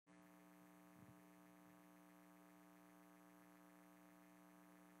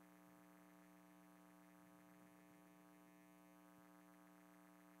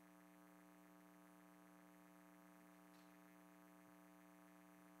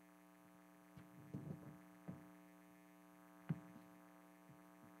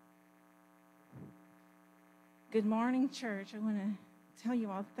Good morning, church. I want to tell you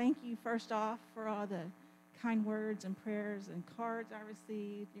all thank you first off for all the kind words and prayers and cards I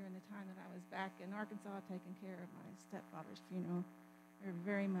received during the time that I was back in Arkansas taking care of my stepfather's funeral. They're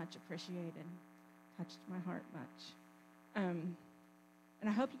very much appreciated. Touched my heart much. And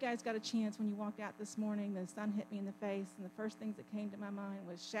I hope you guys got a chance when you walked out this morning. The sun hit me in the face, and the first things that came to my mind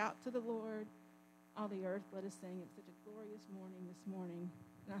was shout to the Lord, all the earth let us sing. It's such a glorious morning this morning,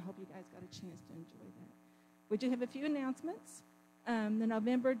 and I hope you guys got a chance to enjoy that. We do have a few announcements. The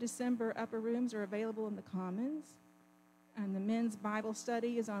November, December upper rooms are available in the Commons. And the men's Bible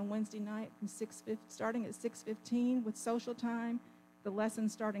study is on Wednesday night from starting at 6:15 with social time. The lesson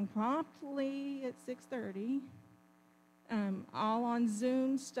starting promptly at 6:30. All on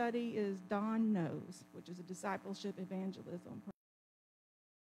Zoom study is Dawn Knows, which is a discipleship evangelism.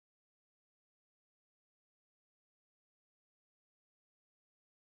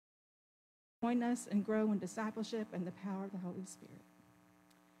 Join us and grow in discipleship and the power of the Holy Spirit.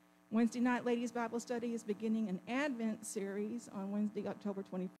 Wednesday night ladies Bible study is beginning an Advent series on Wednesday, October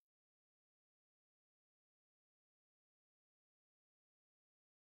 24th.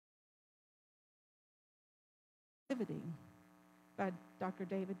 By Dr.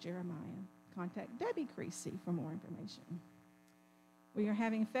 David Jeremiah. Contact Debbie Creasy for more information. We are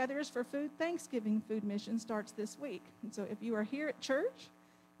having Feathers for Food Thanksgiving food mission starts this week. And so if you are here at church,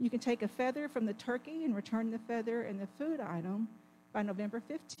 you can take a feather from the turkey and return the feather and the food item by November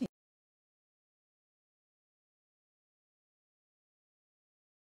 15th.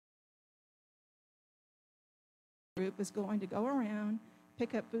 Group is going to go around,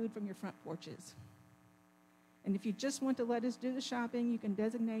 pick up food from your front porches. And if you just want to let us do the shopping, you can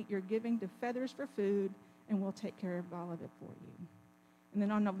designate your giving to Feathers for Food, and we'll take care of all of it for you. And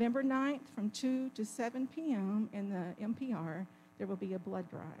then on November 9th from 2 to 7 p.m. in the MPR, there will be a blood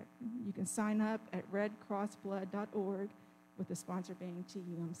drive. You can sign up at redcrossblood.org with the sponsor being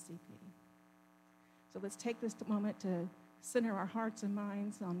TUMCP. So let's take this moment to center our hearts and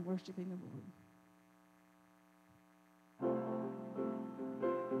minds on worshiping the Lord.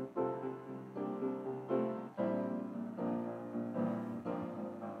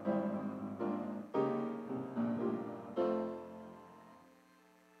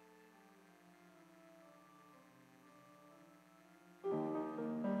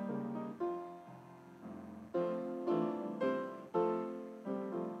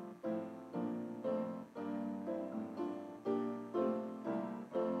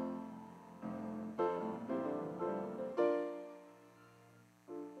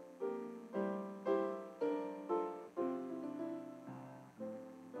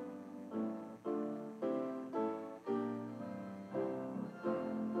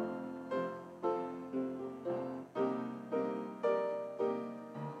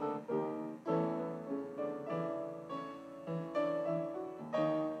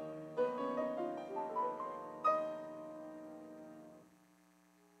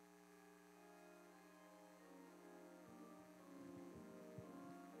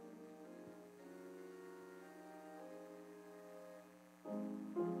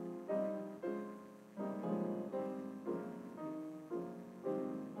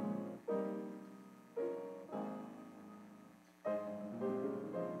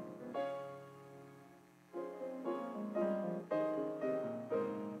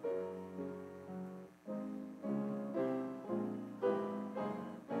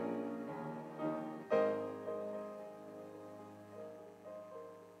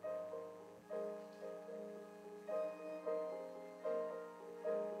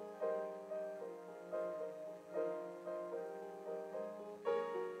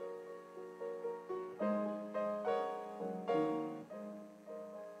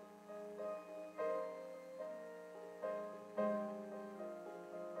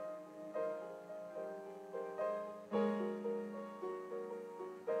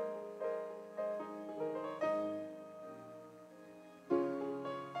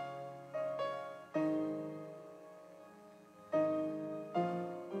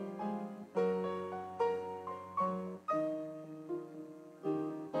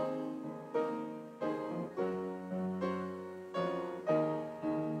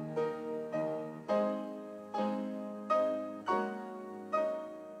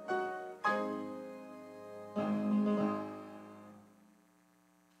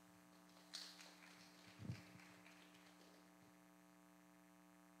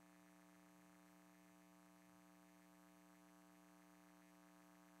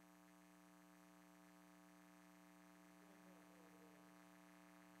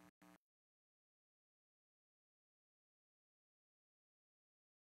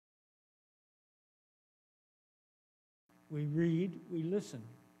 We read, we listen.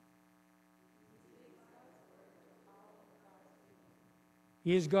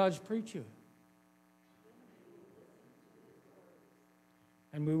 He is God's preacher.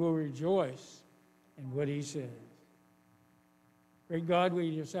 And we will rejoice in what he says. Great God,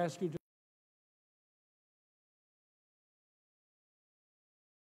 we just ask you to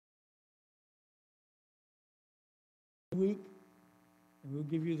week, and we'll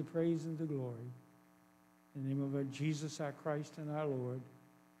give you the praise and the glory. In the name of our Jesus, our Christ, and our Lord.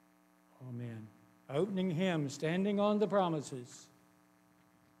 Amen. Opening hymn, Standing on the Promises.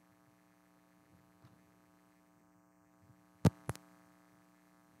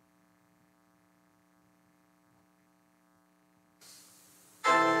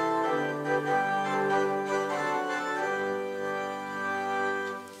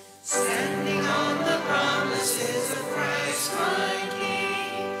 Standing on the promises of Christ my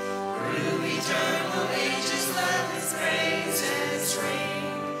King, through eternal ages let his praises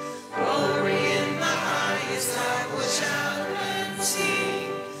ring. Glory in the highest I will shout and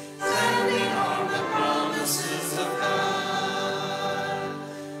sing, standing on the promises of God.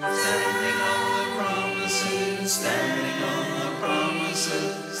 Standing on the promises, standing on the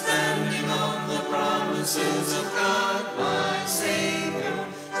promises, standing on the promises of God my Savior.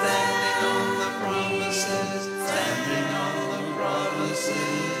 Standing on the promises, standing on the promises.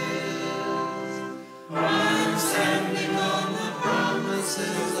 I'm standing on the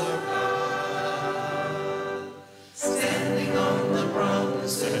promises of God. Standing on the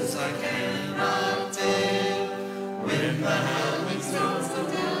promises I cannot fail. When the howling storms the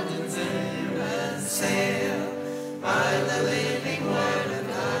mountains and sail, by the living word of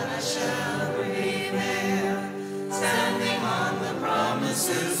God I shall prevail. Standing on the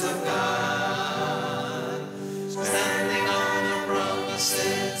promises of God. Standing on the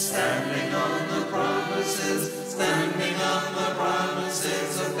promises, standing on the promises, standing on the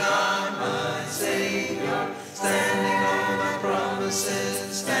promises of God, my Savior. Standing on the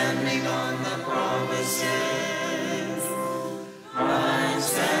promises, standing on the promises. I'm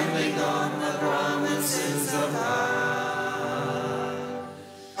standing on the promises of God.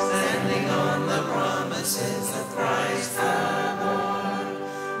 Standing on the promises of Christ the Lord,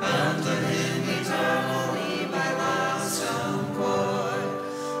 bound to him eternally by love's concord,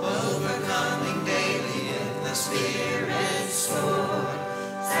 overcoming daily in the Spirit's sword,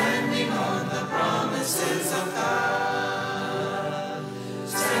 standing on the promises of God.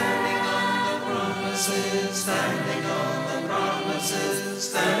 Standing on the promises, standing on the promises,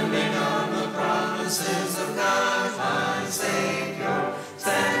 standing on the promises of God, my Savior.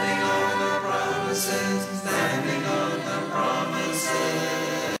 Standing on the promises, standing on the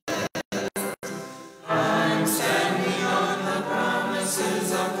promises. I'm standing on the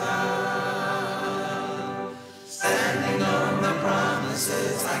promises of God. Standing on the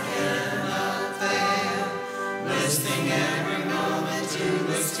promises I cannot fail. Listening every moment to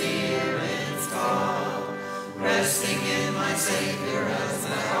the Spirit's call. Resting in my Savior as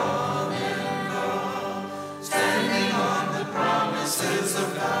my all in all. Standing on the promises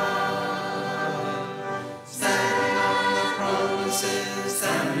of God. Standing on the promises,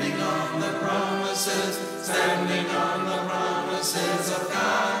 standing on the promises, standing on the promises of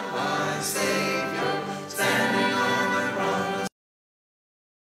God, my Savior. Standing on the promises.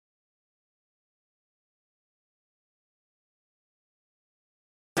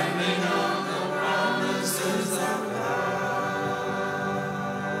 Standing on the promises of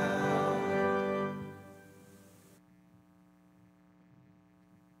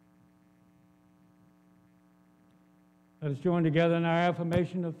Let us join together in our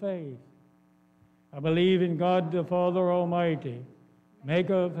affirmation of faith. I believe in God the Father Almighty,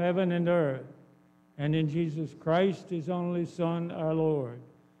 maker of heaven and earth, and in Jesus Christ, his only Son, our Lord,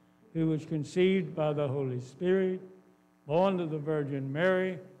 who was conceived by the Holy Spirit, born of the Virgin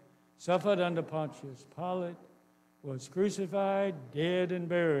Mary, suffered under Pontius Pilate, was crucified, dead, and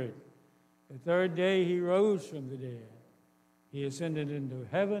buried. The third day he rose from the dead. He ascended into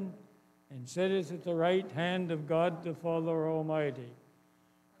heaven and sitteth at the right hand of God the Father Almighty.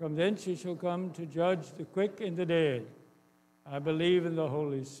 From thence he shall come to judge the quick and the dead. I believe in the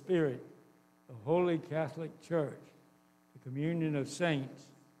Holy Spirit, the Holy Catholic Church, the communion of saints,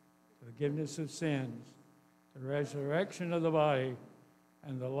 the forgiveness of sins, the resurrection of the body,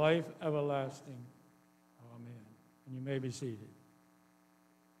 and the life everlasting. Amen. And you may be seated.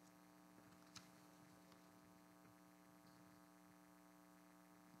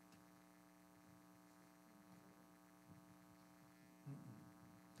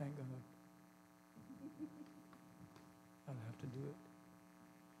 Thank God. I'll have to do it.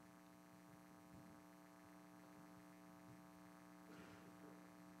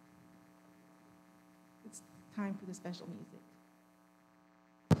 time for the special music.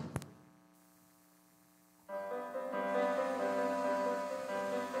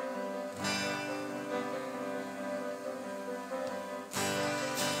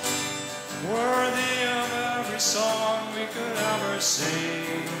 Worthy of every song we could ever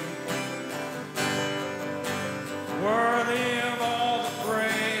sing, worthy of all the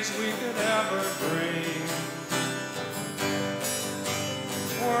praise we could ever bring,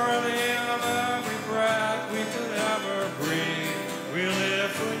 worthy of every breath we could ever breathe. We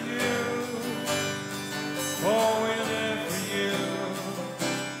live for you, oh, we live for you,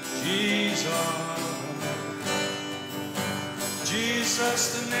 Jesus. Jesus,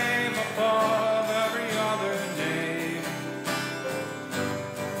 the name above every other name.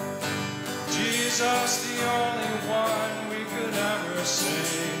 Jesus, the only one we could ever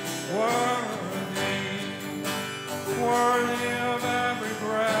say. Worthy, worthy of every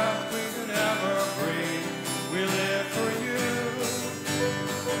breath we could ever breathe. We live for you.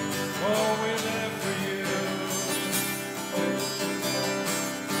 Oh, we live for you.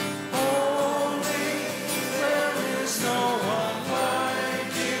 Holy, there is no one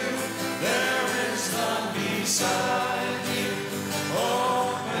beside you.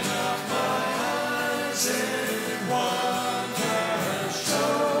 Open up my eyes in wonder,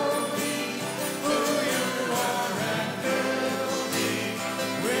 show me who you are and fill me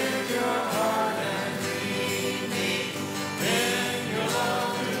with your heart and lead me in your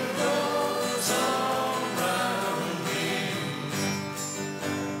love to those around me.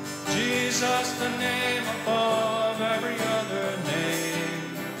 Jesus, the name above every other name.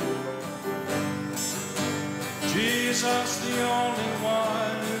 Jesus, the only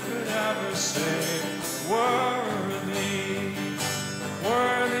one who could ever say, worthy,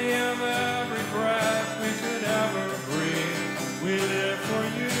 worthy of every breath we could ever breathe. We live for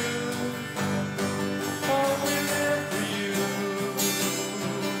you, oh, we live for you.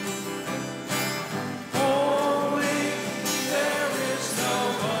 Holy, there is no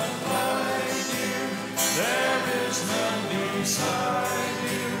one like you, there is none beside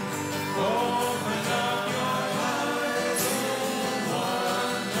you. Open up your eyes in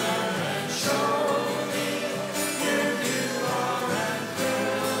wonder and show me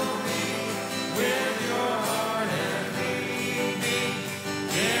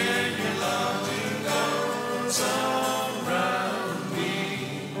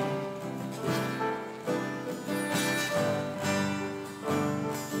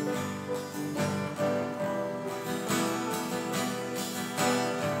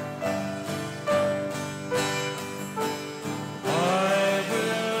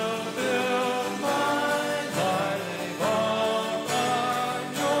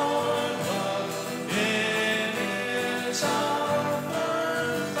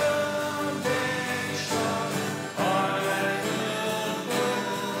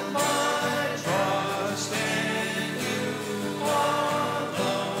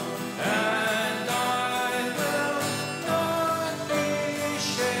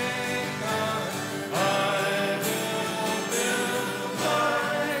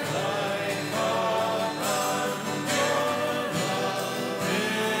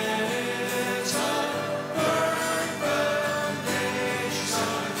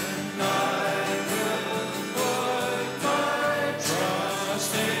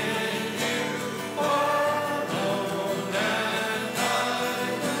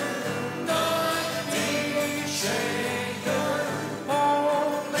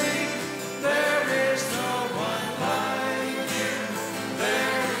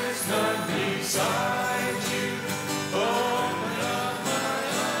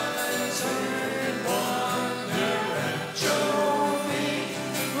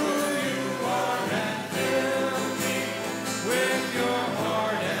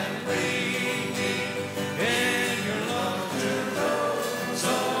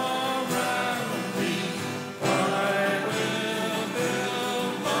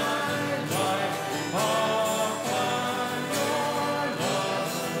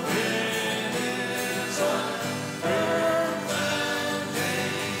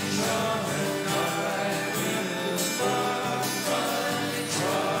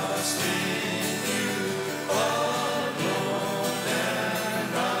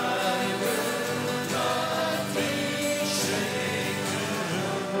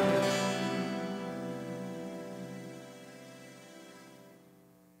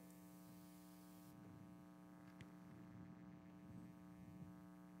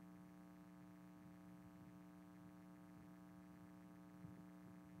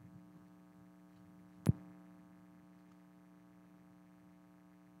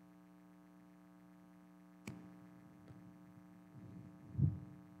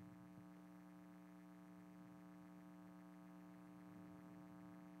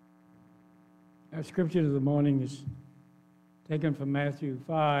Our scripture of the morning is taken from Matthew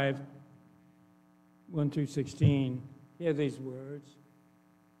 5, 1 through 16. Hear these words.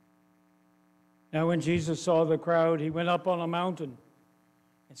 Now when Jesus saw the crowd, he went up on a mountain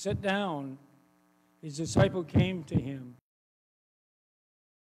and sat down. His disciple came to him.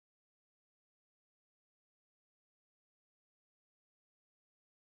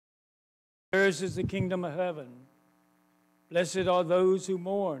 Yours is the kingdom of heaven. Blessed are those who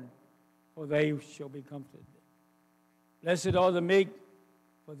mourn, for they shall be comforted. Blessed are the meek,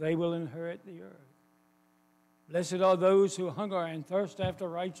 for they will inherit the earth. Blessed are those who hunger and thirst after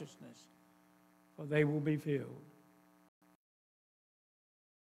righteousness, for they will be filled.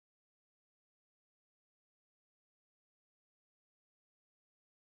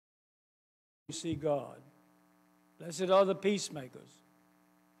 See God. Blessed are the peacemakers,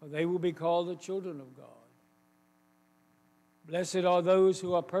 for they will be called the children of God. Blessed are those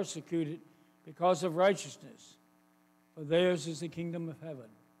who are persecuted because of righteousness, for theirs is the kingdom of heaven.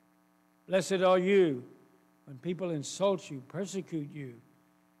 Blessed are you when people insult you, persecute you,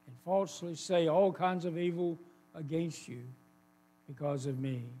 and falsely say all kinds of evil against you because of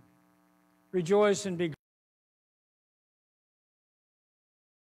me. Rejoice and be glad.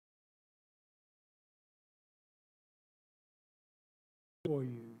 For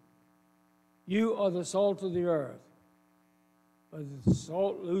you. You are the salt of the earth. But if the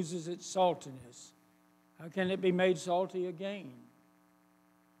salt loses its saltiness, how can it be made salty again?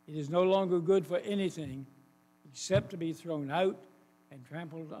 It is no longer good for anything except to be thrown out and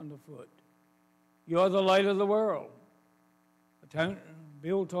trampled underfoot. You are the light of the world. A town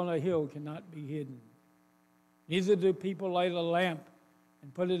built on a hill cannot be hidden. Neither do people light a lamp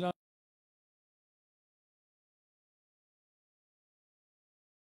and put it on.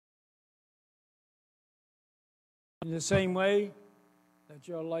 In the same way, let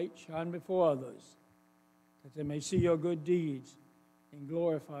your light shine before others, that they may see your good deeds and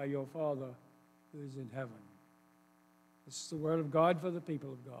glorify your Father who is in heaven. This is the word of God for the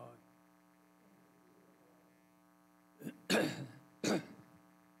people of God.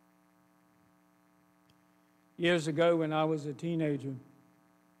 Years ago, when I was a teenager,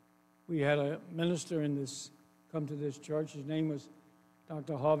 we had a minister come to this church. His name was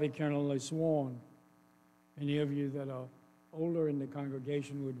Dr. Harvey Kennelly Swan. Many of you that are older in the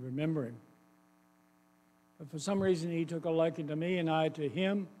congregation would remember him. But for some reason, he took a liking to me and I to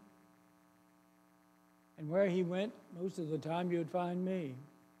him. And where he went, most of the time you'd find me.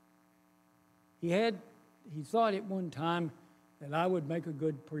 He thought at one time that I would make a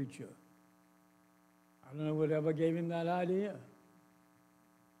good preacher. I don't know whatever gave him that idea.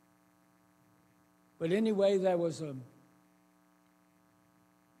 But anyway, there was a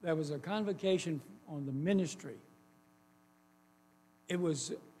convocation on the ministry. It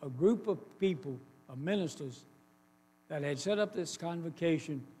was a group of people, of ministers, that had set up this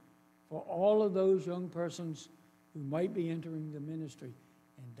convocation for all of those young persons who might be entering the ministry.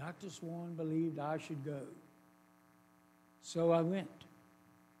 And Dr. Swan believed I should go. So I went.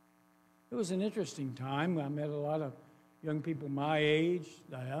 It was an interesting time. I met a lot of young people my age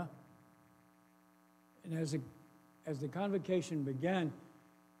there. And as the convocation began,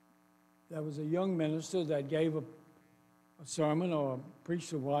 there was a young minister that gave a sermon or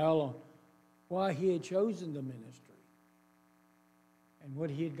preached a while on why he had chosen the ministry and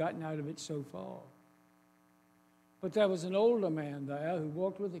what he had gotten out of it so far. But there was an older man there who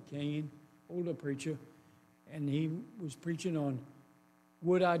walked with a cane, older preacher, and he was preaching on,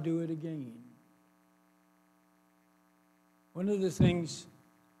 would I do it again? One of the things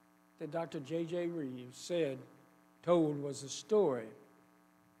that Dr. J.J. Reeves told was a story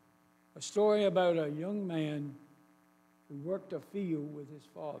about a young man who worked a field with his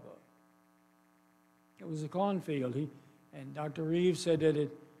father. It was a cornfield, and Dr. Reeves said that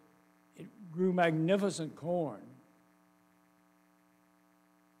it grew magnificent corn.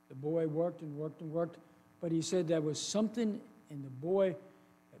 The boy worked and worked and worked, but he said there was something in the boy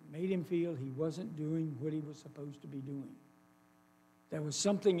that made him feel he wasn't doing what he was supposed to be doing. There was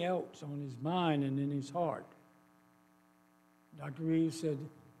something else on his mind and in his heart. Dr. Reeves said,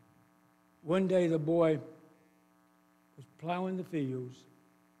 one day the boy was plowing the fields,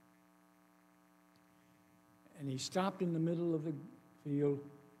 and he stopped in the middle of the field,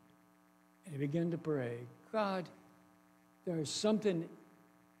 and he began to pray, God, there is something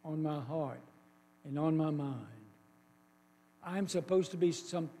on my heart and on my mind. I'm supposed to be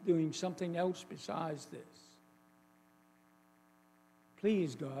doing something else besides this.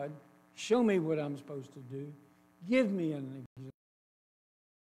 Please, God, show me what I'm supposed to do. Give me an example.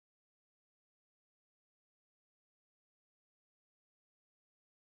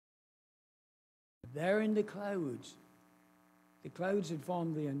 there in the clouds had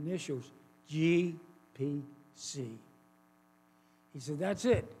formed the initials GPC. He said, that's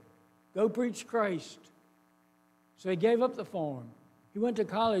it. Go preach Christ. So he gave up the farm. He went to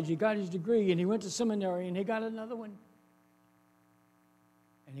college, he got his degree, and he went to seminary, and he got another one.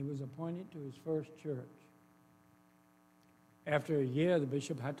 And he was appointed to his first church. After a year, the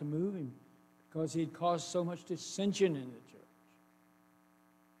bishop had to move him because he had caused so much dissension in the church.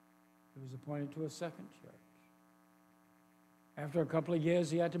 He was appointed to a second church. After a couple of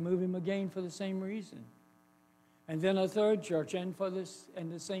years, he had to move him again for the same reason. And then a third church, and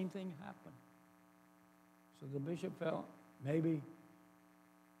the same thing happened. So the bishop felt maybe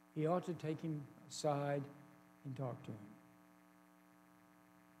he ought to take him aside and talk to him.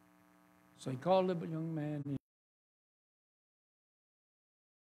 So he called the young man in.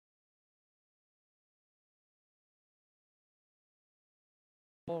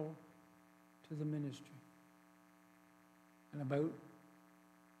 To the ministry and about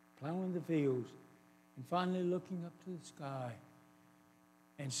plowing the fields and finally looking up to the sky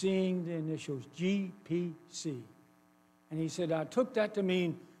and seeing the initials GPC. And he said, I took that to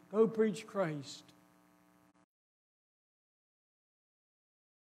mean go preach Christ.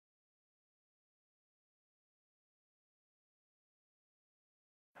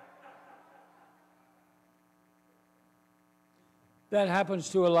 That happens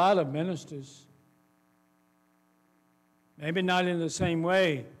to a lot of ministers. Maybe not in the same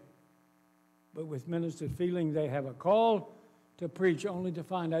way, but with ministers feeling they have a call to preach only to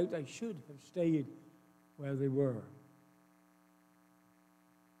find out they should have stayed where they were.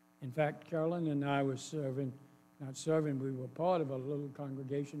 In fact, Carolyn and I were we were part of a little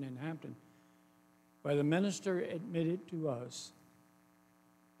congregation in Hampton where the minister admitted to us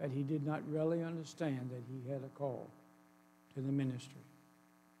that he did not really understand that he had a call to the ministry.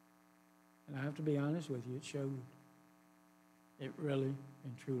 And I have to be honest with you, it showed. It really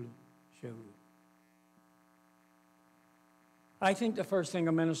and truly showed. I think the first thing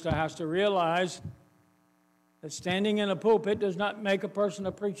a minister has to realize that standing in a pulpit does not make a person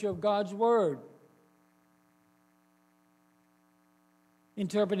a preacher of God's word.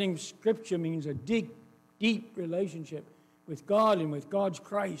 Interpreting Scripture means a deep, deep relationship with God and with God's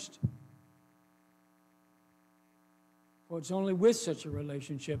Christ. For it's only with such a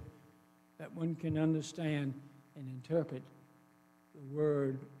relationship that one can understand and interpret the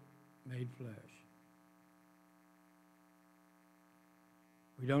Word made flesh.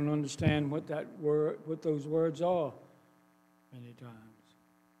 We don't understand what those words are many times.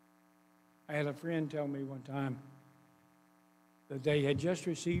 I had a friend tell me one time that they had just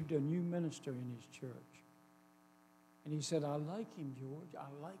received a new minister in his church. And he said, I like him, George, I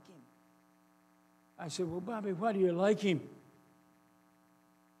like him. I said, well, Bobby, why do you like him?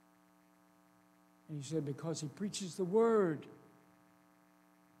 And he said, because he preaches the word.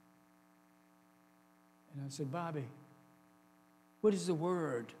 And I said, Bobby, what is the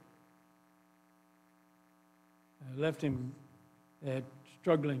word? And I left him there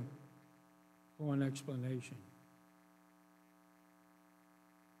struggling for an explanation.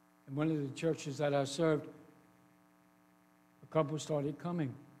 In one of the churches that I served, a couple started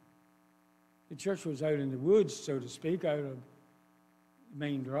coming. The church was out in the woods, so to speak, out of the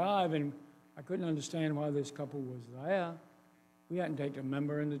main drive, and I couldn't understand why this couple was there. We hadn't taken a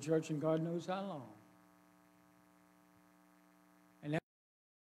member in the church in God knows how long. And I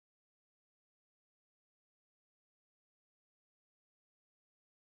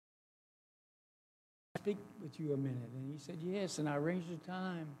speak with you a minute. And he said, yes, and I arranged a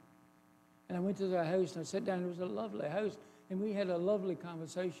time. And I went to their house, and I sat down. It was a lovely house, and we had a lovely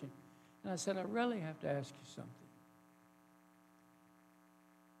conversation. And I said, I really have to ask you something.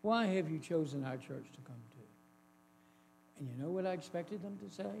 Why have you chosen our church to come to? And you know what I expected them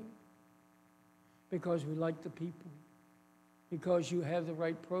to say? Because we like the people. Because you have the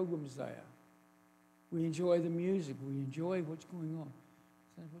right programs there. We enjoy the music. We enjoy what's going on.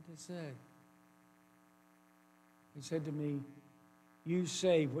 That's what they said. He said to me, you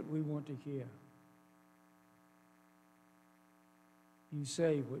say what we want to hear. You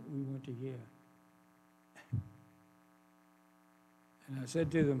say what we want to hear. And I said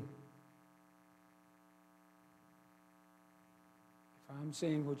to them, if I'm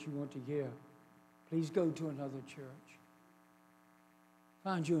saying what you want to hear, please go to another church.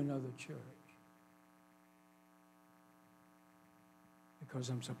 Find you another church. Because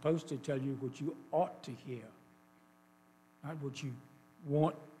I'm supposed to tell you what you ought to hear, not what you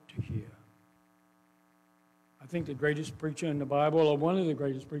want to hear. I think the greatest preacher in the Bible, or one of the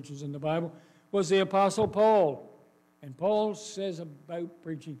greatest preachers in the Bible, was the Apostle Paul. And Paul says about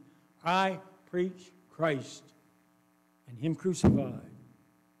preaching, I preach Christ and Him crucified.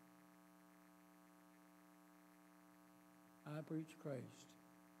 I preach Christ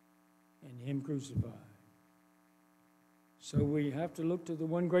and Him crucified. So we have to look to the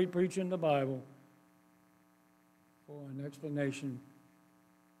one great preacher in the Bible for an explanation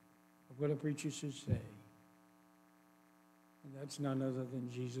of what a preacher should say. And that's none other than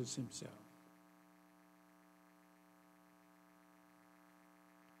Jesus Himself.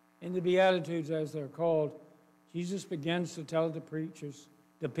 In the Beatitudes, as they're called, Jesus begins to tell the preachers,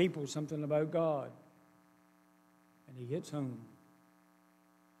 the people, something about God. And He hits home.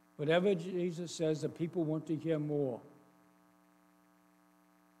 Whatever Jesus says, the people want to hear more.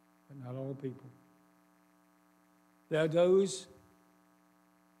 But not all people. There are those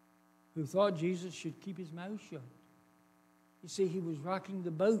who thought Jesus should keep his mouth shut. You see, he was rocking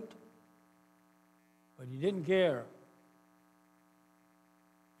the boat, but he didn't care.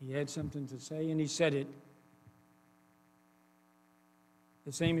 He had something to say, and he said it.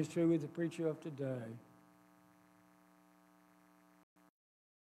 The same is true with the preacher of today.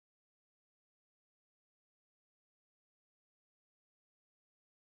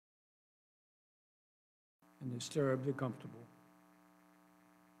 And disturb the comfortable.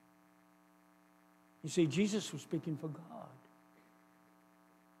 You see, Jesus was speaking for God.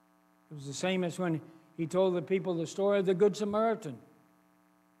 It was the same as when he told the people the story of the Good Samaritan.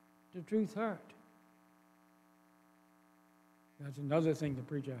 The truth hurt. That's another thing the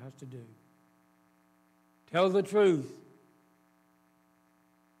preacher has to do. Tell the truth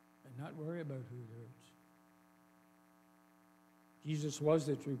and not worry about who it hurts. Jesus was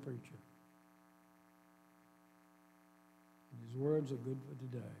the true preacher. And his words are good for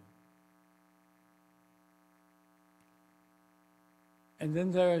today. And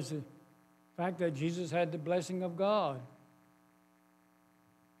then there's the fact that Jesus had the blessing of God.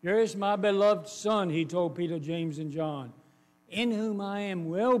 Here is my beloved Son, he told Peter, James, and John, in whom I am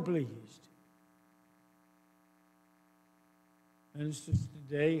well pleased. Ministers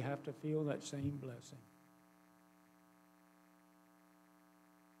today have to feel that same blessing.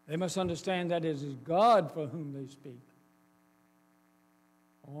 They must understand that it is God for whom they speak.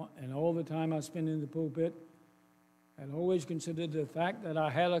 And all the time I spent in the pulpit, I'd always considered the fact that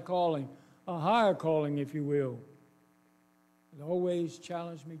I had a calling, a higher calling, if you will. It always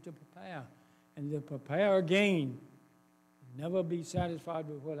challenged me to prepare, and to prepare again. Never be satisfied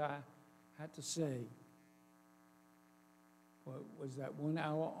with what I had to say. Well, it was that 1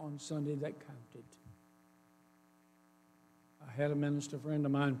 hour on Sunday that counted. I had a minister friend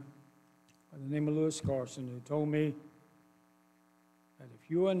of mine by the name of Lewis Carson who told me that if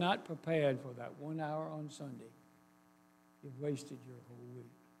you are not prepared for that 1 hour on Sunday, you've wasted your whole week.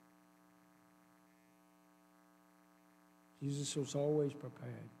 Jesus was always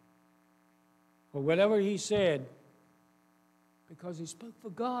prepared for whatever he said, because he spoke for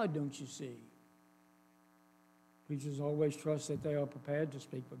God, don't you see? Preachers always trust that they are prepared to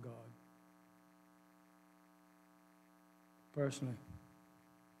speak for God. Personally,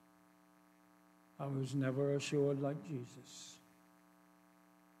 I was never assured like Jesus.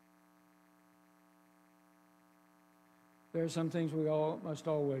 There are some things we all must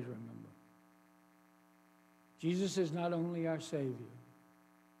always remember. Jesus is not only our Savior,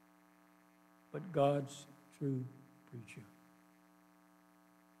 but God's true preacher.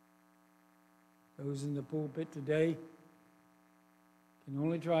 Those in the pulpit today can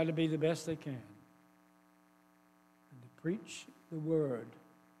only try to be the best they can and to preach the word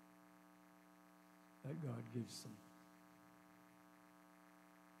that God gives them.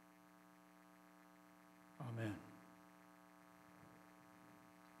 Amen.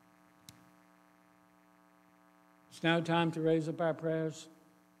 It's now time to raise up our prayers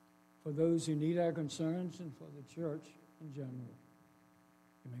for those who need our concerns and for the church in general.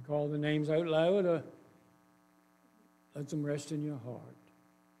 You may call the names out loud or let them rest in your heart.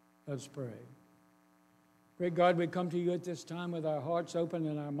 Let's pray. Great God, we come to you at this time with our hearts open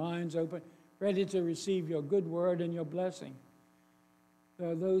and our minds open, ready to receive your good word and your blessing. There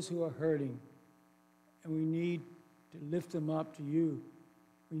are those who are hurting, and we need to lift them up to you.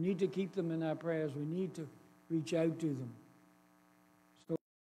 We need to keep them in our prayers. We need to reach out to them. So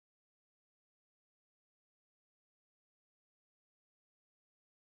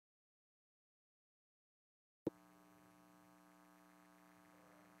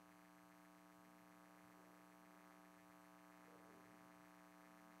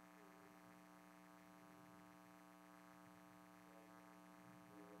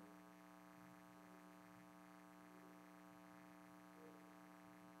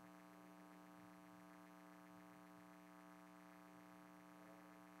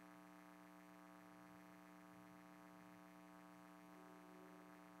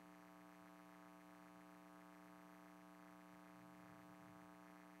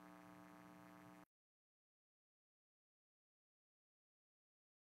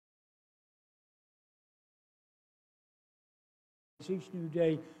each new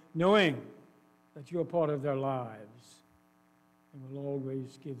day, knowing that you're part of their lives and will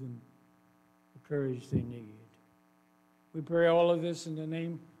always give them the courage they need. We pray all of this in the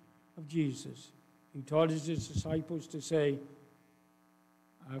name of Jesus, who taught his disciples to say,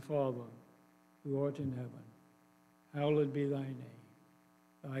 Our Father, who art in heaven, hallowed be thy name.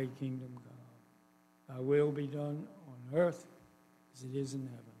 Thy kingdom come. Thy will be done on earth as it is in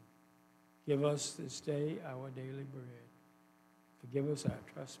heaven. Give us this day our daily bread. Forgive us our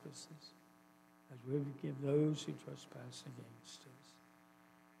trespasses, as we forgive those who trespass against us.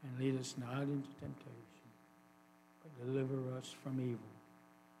 And lead us not into temptation, but deliver us from evil.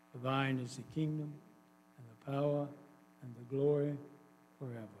 For thine is the kingdom, and the power, and the glory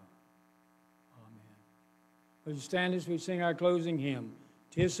forever. Amen. Would you stand as we sing our closing hymn,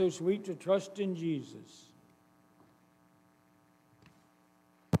 "'Tis so sweet to trust in Jesus."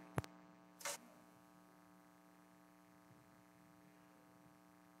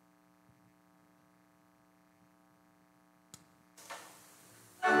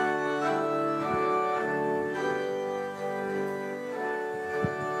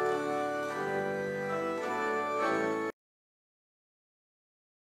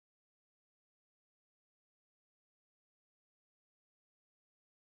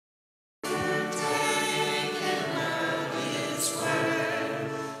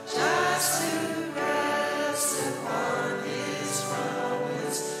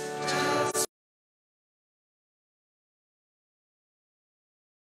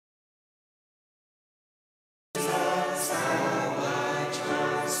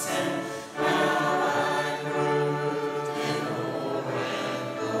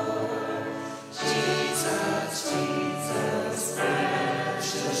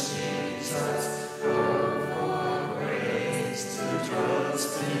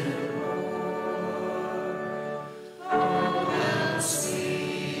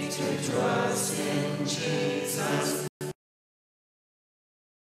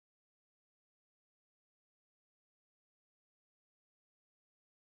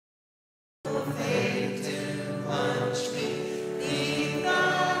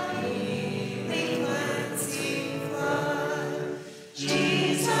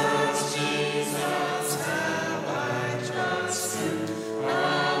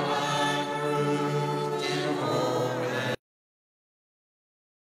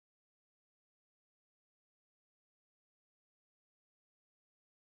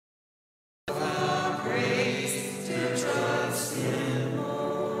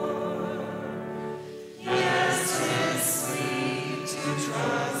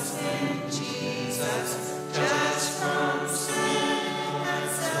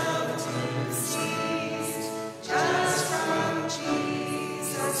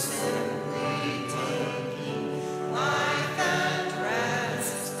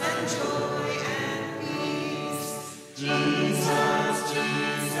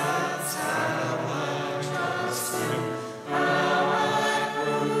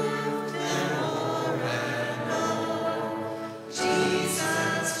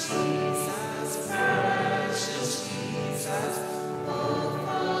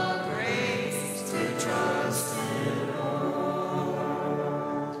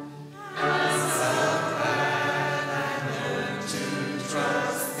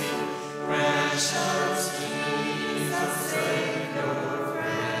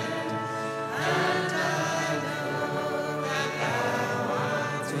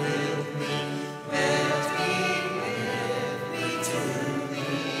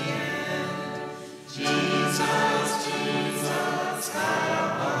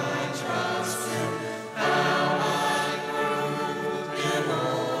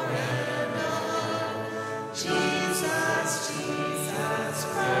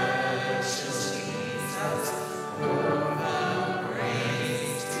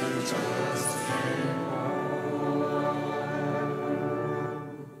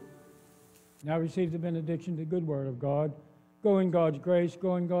 Now receive the benediction, the good word of God. Go in God's grace,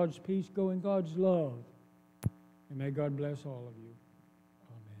 go in God's peace, go in God's love. And may God bless all of you.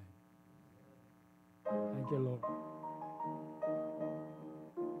 Amen. Thank you, Lord.